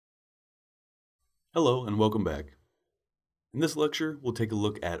Hello and welcome back. In this lecture, we'll take a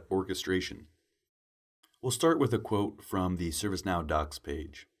look at orchestration. We'll start with a quote from the ServiceNow docs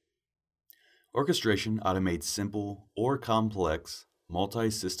page. Orchestration automates simple or complex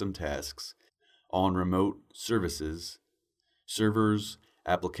multi-system tasks on remote services, servers,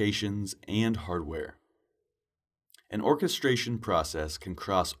 applications, and hardware. An orchestration process can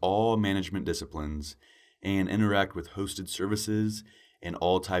cross all management disciplines and interact with hosted services and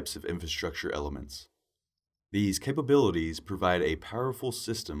all types of infrastructure elements. These capabilities provide a powerful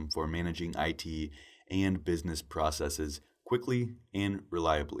system for managing IT and business processes quickly and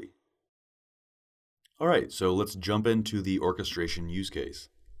reliably. All right, so let's jump into the orchestration use case.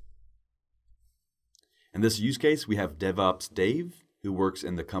 In this use case, we have DevOps Dave, who works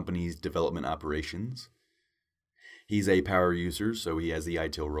in the company's development operations. He's a power user, so he has the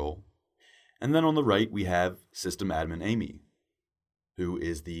ITIL role. And then on the right, we have System Admin Amy, who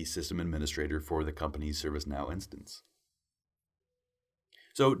is the system administrator for the company's ServiceNow instance.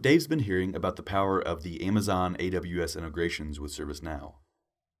 So Dave's been hearing about the power of the Amazon AWS integrations with ServiceNow.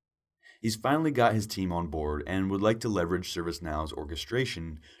 He's finally got his team on board and would like to leverage ServiceNow's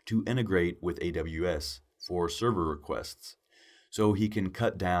orchestration to integrate with AWS for server requests, so he can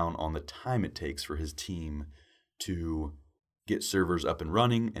cut down on the time it takes for his team to get servers up and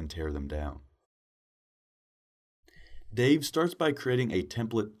running and tear them down. Dave starts by creating a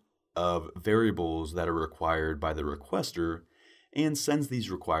template of variables that are required by the requester and sends these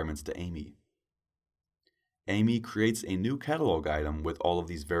requirements to Amy. Amy creates a new catalog item with all of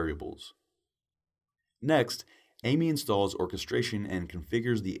these variables. Next, Amy installs orchestration and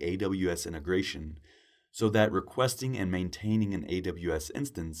configures the AWS integration so that requesting and maintaining an AWS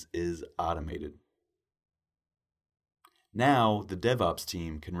instance is automated. Now, the DevOps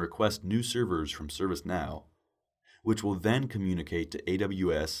team can request new servers from ServiceNow, which will then communicate to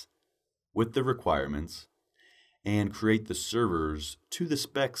AWS with the requirements and create the servers to the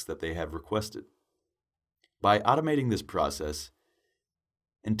specs that they have requested. By automating this process,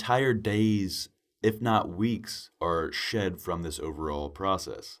 entire days, if not weeks, are shed from this overall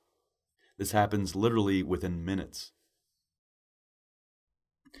process. This happens literally within minutes.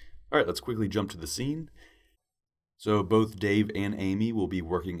 All right, let's quickly jump to the scene. So both Dave and Amy will be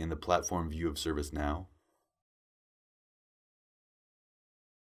working in the platform view of ServiceNow.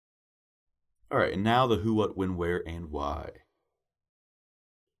 All right, and now the who, what, when, where, and why.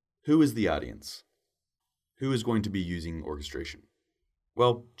 Who is the audience? Who is going to be using orchestration?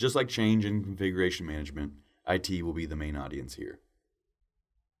 Well, just like change and configuration management, IT will be the main audience here.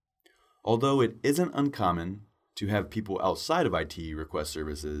 Although it isn't uncommon to have people outside of IT request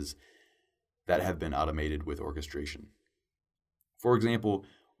services that have been automated with orchestration. For example,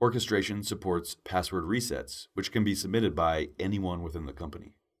 orchestration supports password resets, which can be submitted by anyone within the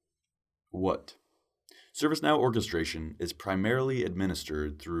company. What? ServiceNow orchestration is primarily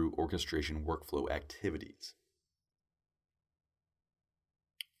administered through orchestration workflow activities.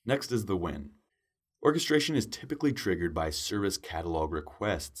 Next is the when. Orchestration is typically triggered by service catalog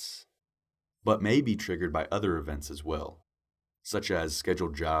requests, but may be triggered by other events as well, such as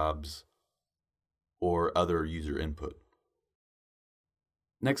scheduled jobs or other user input.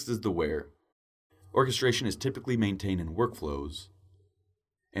 Next is the where. Orchestration is typically maintained in workflows,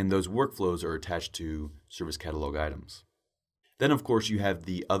 and those workflows are attached to service catalog items. Then, of course, you have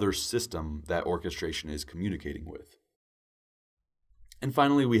the other system that orchestration is communicating with. And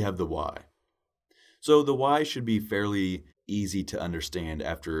finally, we have the why. So the why should be fairly easy to understand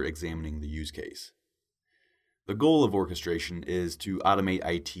after examining the use case. The goal of orchestration is to automate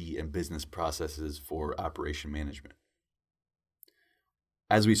IT and business processes for operation management.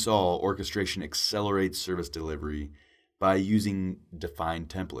 As we saw, orchestration accelerates service delivery by using defined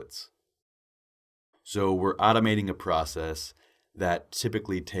templates. So we're automating a process that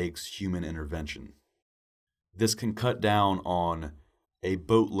typically takes human intervention. This can cut down on a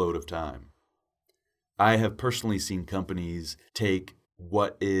boatload of time. I have personally seen companies take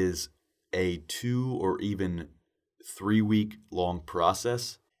what is a 2 or even 3 week long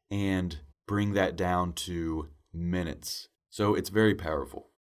process and bring that down to minutes. So it's very powerful.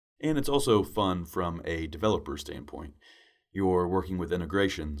 And it's also fun from a developer standpoint. You're working with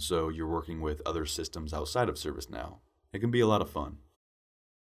integration, so you're working with other systems outside of ServiceNow. It can be a lot of fun.